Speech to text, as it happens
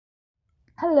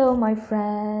Hello, my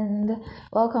friend.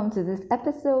 Welcome to this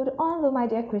episode on the My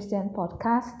Dear Christian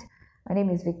podcast. My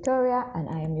name is Victoria and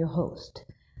I am your host.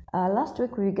 Last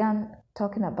week we began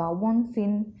talking about one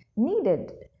thing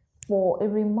needed for a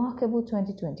remarkable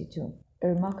 2022, a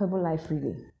remarkable life,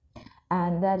 really,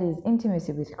 and that is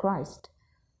intimacy with Christ.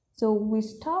 So we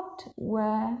stopped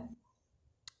where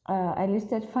I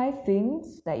listed 5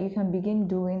 things that you can begin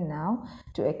doing now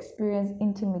to experience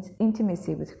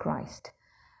intimacy with Christ.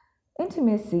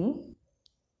 Intimacy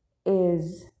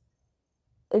is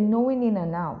a knowing in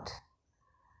and out.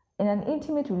 In an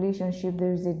intimate relationship,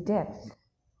 there is a depth,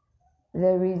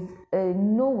 there is a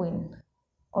knowing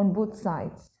on both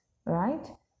sides, right?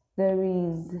 There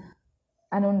is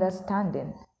an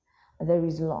understanding, there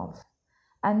is love.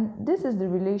 And this is the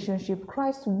relationship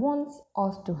Christ wants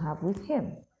us to have with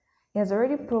Him. He has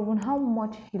already proven how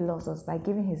much He loves us by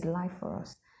giving His life for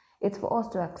us. It's for us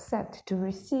to accept, to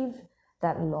receive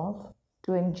that love,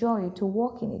 to enjoy it, to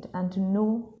walk in it, and to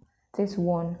know this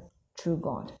one true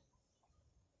God.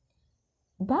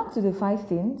 Back to the 5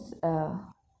 things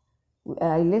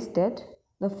I listed.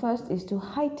 The first is to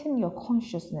heighten your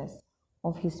consciousness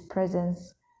of His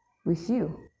presence with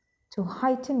you. To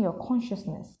heighten your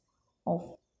consciousness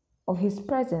of His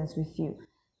presence with you.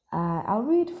 I'll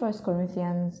read 1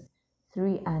 Corinthians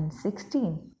 3 and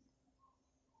 16.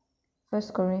 1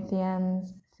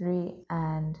 Corinthians 3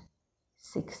 and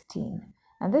 16.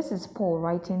 And this is Paul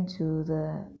writing to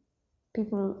the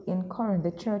people in Corinth,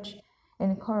 the church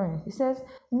in Corinth. He says,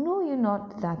 "Know you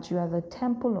not that you are the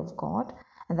temple of God,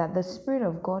 and that the Spirit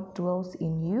of God dwells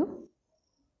in you?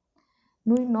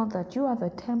 Know you not that you are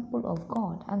the temple of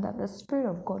God, and that the Spirit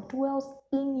of God dwells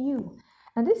in you?"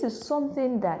 And this is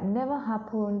something that never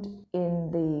happened in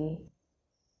the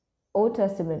Old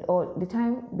Testament or the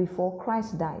time before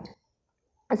Christ died.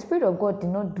 The Spirit of God did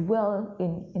not dwell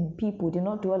in people, did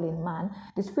not dwell in man.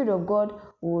 The Spirit of God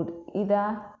would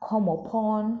either come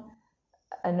upon,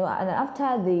 and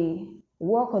after the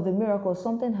work of the miracle,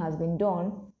 something has been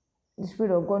done, the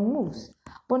Spirit of God moves.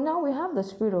 But now we have the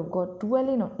Spirit of God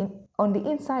dwelling on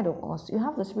the inside of us. You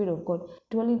have the Spirit of God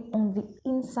dwelling on the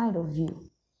inside of you,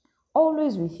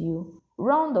 always with you,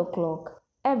 round the clock,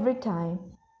 every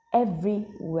time,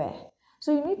 everywhere.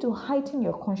 So you need to heighten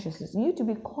your consciousness. You need to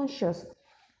be conscious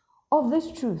of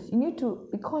this truth. You need to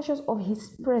be conscious of His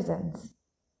presence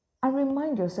and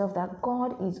remind yourself that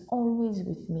God is always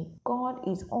with me. God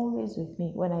is always with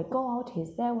me. When I go out,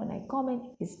 He's there. When I come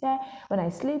in, He's there. When I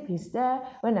sleep, He's there.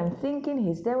 When I'm thinking,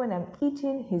 He's there. When I'm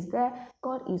eating, He's there.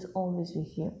 God is always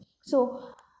with you. So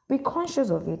be conscious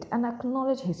of it and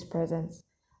acknowledge His presence,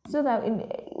 so that in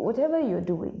whatever you're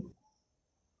doing,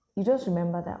 you just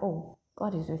remember that, oh,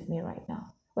 God is with me right now.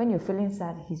 When you're feeling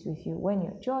sad, He's with you. When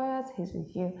you're joyous, He's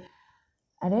with you.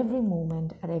 At every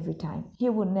moment, at every time. He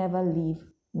will never leave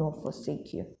nor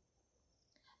forsake you.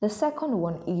 The second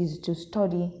one is to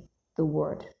study the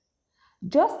Word.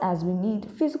 Just as we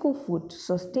need physical food to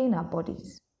sustain our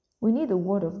bodies, we need the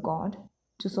Word of God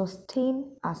to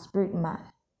sustain our spirit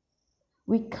man.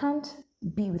 We can't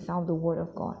be without the Word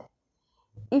of God.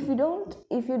 If you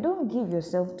don't give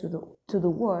yourself to the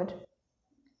Word,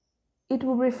 it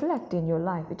will reflect in your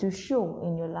life. It will show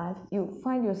in your life. You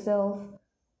find yourself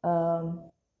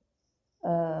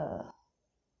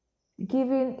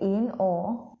giving in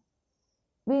or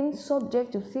being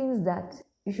subject to things that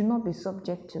you should not be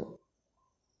subject to,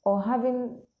 or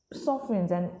having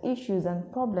sufferings and issues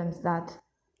and problems that,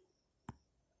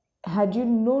 had you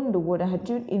known the Word and had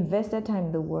you invested time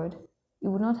in the Word, you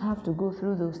would not have to go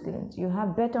through those things. You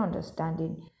have better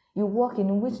understanding. You walk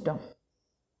in wisdom.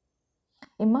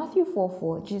 In Matthew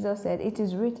 4:4, Jesus said, "It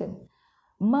is written,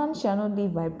 man shall not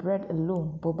live by bread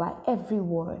alone, but by every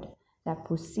word that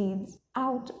proceeds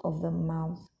out of the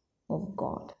mouth of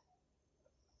God."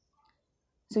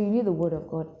 So you need the Word of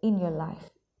God in your life.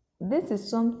 This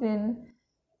is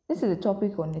a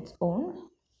topic on its own,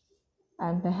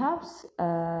 and perhaps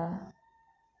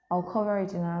I'll cover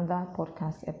it in another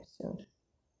podcast episode.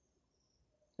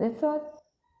 The third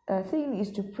thing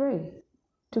is to pray.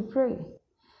 To pray.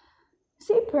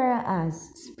 See prayer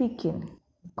as speaking,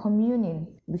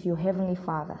 communing with your Heavenly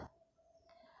Father.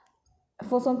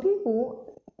 For some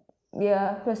people,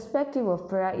 their perspective of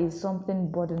prayer is something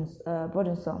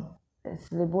burdensome.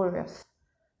 It's laborious,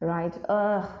 right?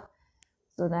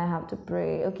 So now I have to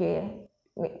pray. Okay,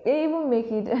 they even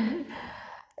make it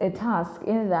a task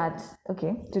in that,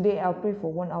 okay, today I'll pray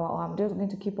for 1 hour, or I'm just going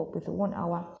to keep up with 1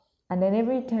 hour. And then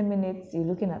every 10 minutes, you're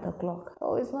looking at the clock.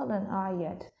 Oh, it's not an hour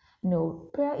yet. No,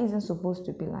 prayer isn't supposed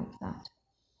to be like that.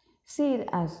 See it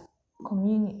as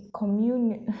communion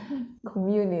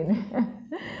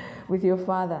with your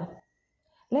Father.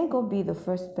 Let God be the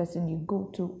first person you go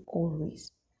to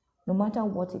always. No matter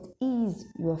what it is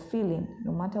you are feeling,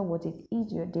 no matter what it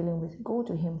is you're dealing with, go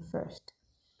to Him first.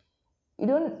 You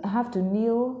don't have to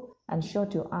kneel and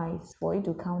shut your eyes for it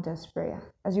to count as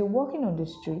prayer. As you're walking on the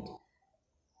street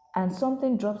and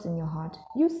something drops in your heart,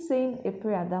 you saying a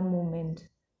prayer at that moment,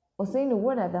 or saying a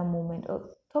word at that moment, or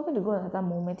talking to God at that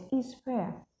moment is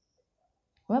prayer.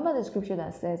 Remember the scripture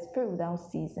that says, pray without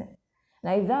ceasing.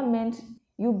 Now, if that meant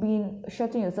you being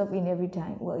shutting yourself in every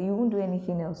time, well, you won't do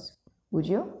anything else, would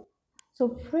you? So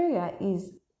prayer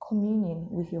is communion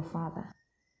with your Father.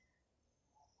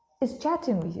 It's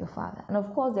chatting with your Father. And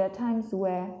of course, there are times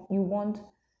where you want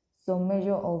some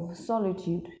measure of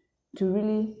solitude to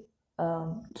really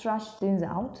trash things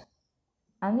out.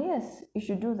 And yes, you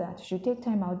should do that. You should take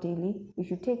time out daily. You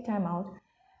should take time out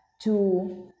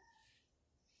to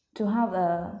have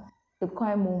a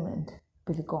quiet moment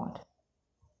with God.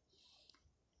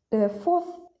 The fourth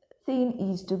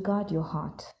thing is to guard your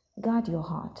heart. Guard your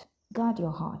heart. Guard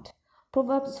your heart.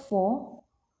 Proverbs 4,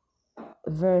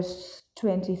 verse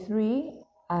 23.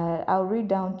 I'll read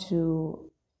down to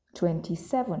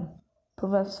 27.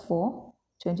 Proverbs 4,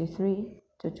 23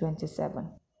 to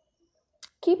 27.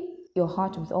 Keep your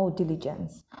heart with all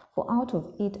diligence, for out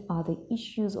of it are the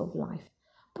issues of life.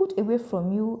 Put away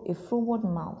from you a froward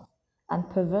mouth, and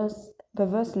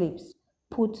perverse lips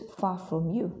put far from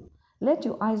you. Let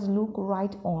your eyes look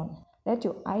right on, let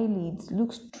your eyelids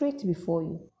look straight before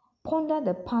you. Ponder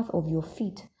the path of your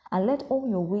feet, and let all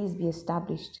your ways be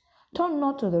established. Turn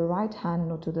not to the right hand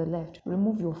nor to the left.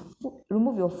 Remove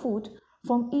your foot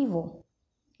from evil.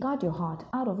 Guard your heart.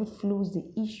 Out of it flows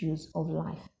the issues of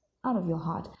life. Out of your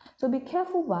heart. So be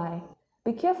careful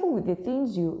with the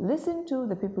things you listen to,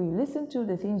 the people you listen to,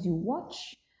 the things you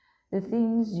watch, the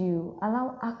things you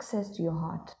allow access to your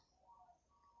heart.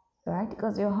 Right?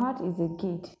 Because your heart is a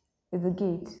gate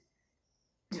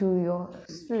to your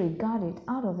spirit. Guard it.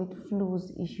 Out of it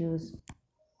flows issues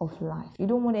of life. You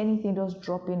don't want anything just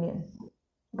dropping in.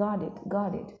 Guard it.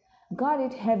 Guard it. Guard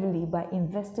it heavily by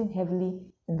investing heavily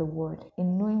in the Word,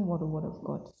 in knowing what the Word of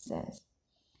God says.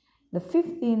 The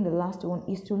fifth thing, the last one,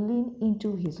 is to lean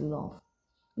into His love.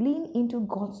 Lean into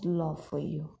God's love for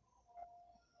you.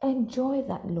 Enjoy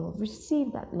that love.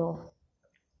 Receive that love.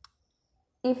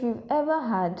 If you've ever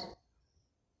had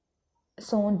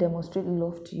someone demonstrate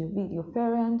love to you, be it your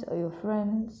parents or your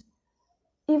friends,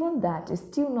 even that is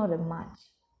still not a match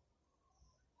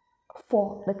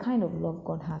for the kind of love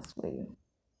God has for you.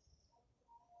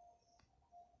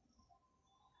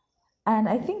 And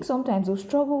I think sometimes we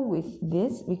struggle with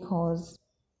this because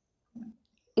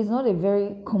it's not a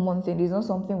very common thing. It's not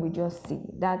something we just see.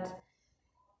 That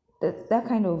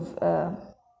kind of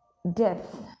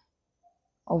depth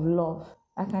of love,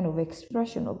 that kind of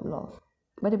expression of love.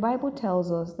 But the Bible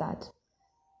tells us that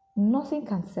nothing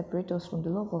can separate us from the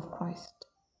love of Christ.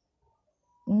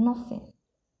 Nothing.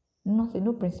 Nothing.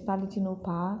 No principality, no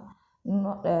power,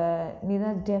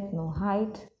 neither depth nor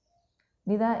height,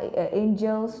 neither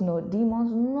angels nor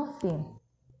demons. Nothing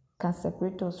can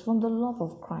separate us from the love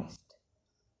of Christ,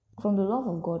 from the love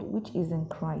of God which is in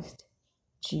Christ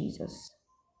Jesus.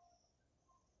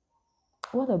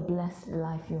 What a blessed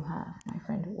life you have, my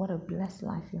friend. What a blessed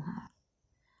life you have.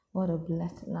 What a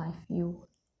blessed life you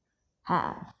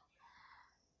have.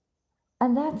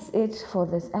 And that's it for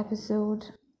this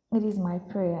episode. It is my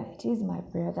prayer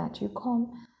that you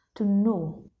come to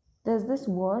know. There's this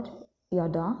word,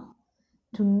 yada,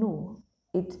 to know.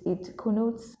 It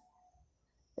connotes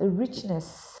a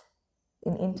richness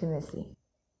in intimacy.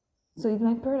 So it's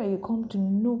my prayer that you come to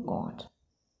know God.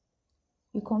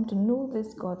 You come to know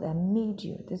this God that made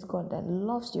you, this God that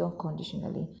loves you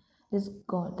unconditionally, this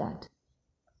God that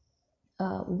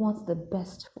wants the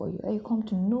best for you. And you come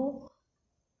to know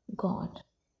God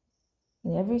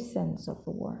in every sense of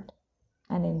the word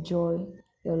and enjoy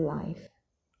your life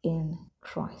in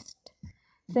Christ.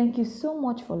 Thank you so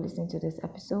much for listening to this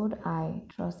episode. I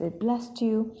trust it blessed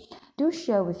you. Do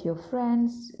share with your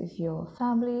friends, with your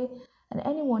family, and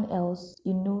anyone else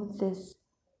you know this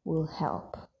will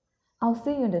help. I'll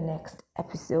see you in the next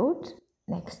episode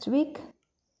next week.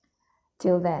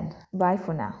 Till then, bye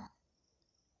for now.